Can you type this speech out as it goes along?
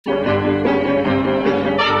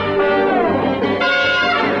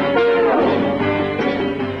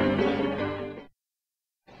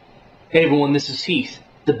Hey everyone, this is Heath,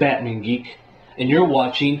 the Batman Geek, and you're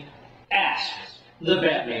watching Ask the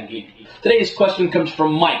Batman Geek. Today's question comes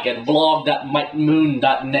from Mike at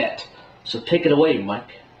vlog.mikemoon.net. So take it away,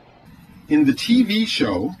 Mike. In the TV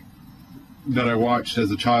show that I watched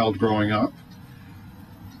as a child growing up,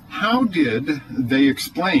 how did they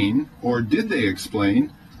explain, or did they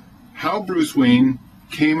explain, how Bruce Wayne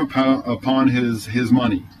came upon his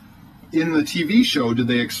money? In the TV show, did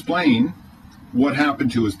they explain what happened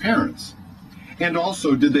to his parents? And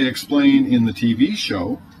also, did they explain in the TV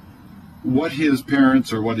show what his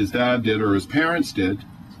parents or what his dad did or his parents did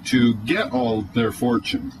to get all their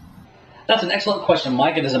fortune? That's an excellent question,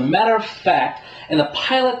 Mike. And as a matter of fact, in the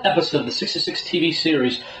pilot episode of the 66 TV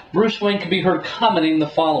series, Bruce Wayne can be heard commenting the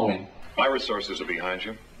following. My resources are behind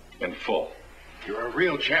you, in full. You're a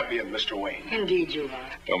real champion, Mr. Wayne. Indeed you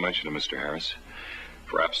are. Don't mention it, Mr. Harris.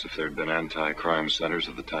 Perhaps if there had been anti-crime centers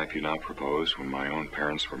of the type you now propose when my own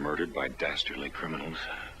parents were murdered by dastardly criminals.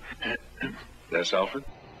 Yes, Alfred?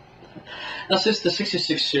 Now, since the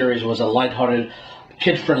 66 series was a lighthearted,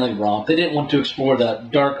 kid-friendly romp, they didn't want to explore the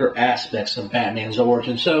darker aspects of Batman's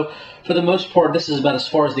origin. So, for the most part, this is about as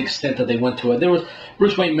far as the extent that they went to it. There was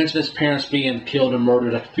Bruce Wayne mentioned his parents being killed and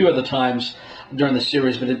murdered a few other times during the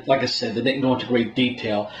series, but like I said, they didn't go into great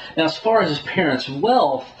detail. Now, as far as his parents'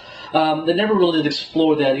 wealth, they never really did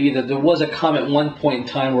explore that either. There was a comment at one point in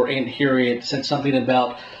time where Aunt Harriet said something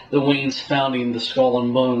about the Waynes founding the Skull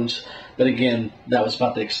and Bones, but again, that was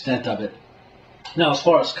about the extent of it. Now, as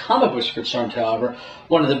far as comic books are concerned, however,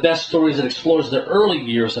 one of the best stories that explores the early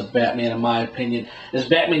years of Batman, in my opinion, is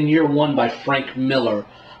Batman Year One by Frank Miller.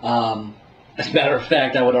 As a matter of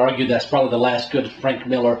fact, I would argue that's probably the last good Frank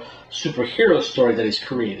Miller superhero story that he's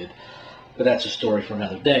created. But that's a story for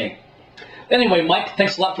another day. Anyway, Mike,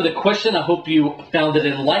 thanks a lot for the question. I hope you found it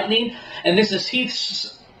enlightening. And this is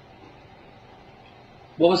Heath's...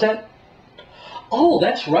 What was that? Oh,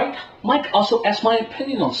 that's right. Mike also asked my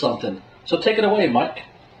opinion on something. So take it away, Mike.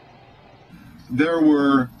 There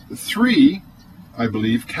were 3, I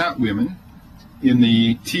believe, Catwomen in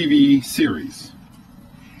the TV series.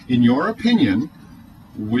 In your opinion,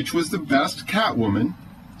 which was the best Catwoman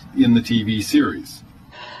in the TV series?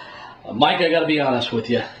 Mike, I gotta be honest with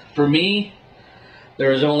you. For me,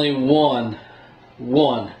 there is only one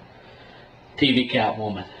TV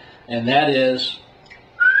Catwoman, and that is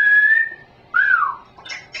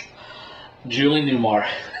Julie Newmar.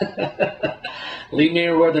 Lee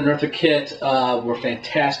Meriwether and Eartha Kitt were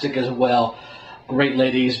fantastic as well. Great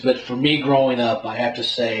ladies, but for me growing up, I have to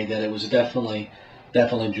say that it was definitely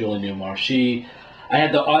Julie Newmar. I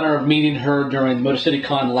had the honor of meeting her during Motor City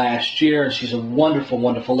Con last year, and she's a wonderful,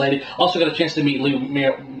 wonderful lady. Also got a chance to meet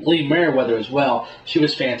Lee Meriwether as well. She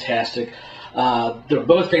was fantastic. They're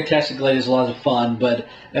both fantastic ladies, a lot of fun, but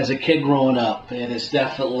as a kid growing up, it is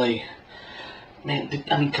definitely... Man,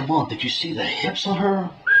 I mean, come on, did you see the hips on her?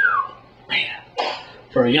 Man,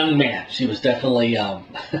 for a young man, she was definitely,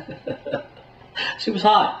 she was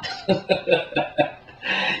hot.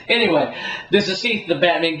 Anyway, this is Heath, the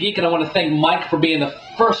Batman Geek, and I want to thank Mike for being the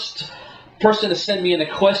first person to send me in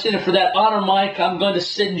a question. And for that honor, Mike, I'm going to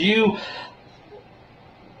send you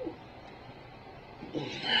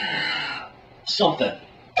something.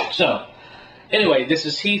 So, anyway, this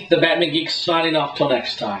is Heath, the Batman Geek, signing off till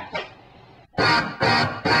next time. Oh,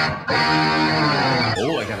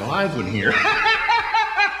 I got a live one here.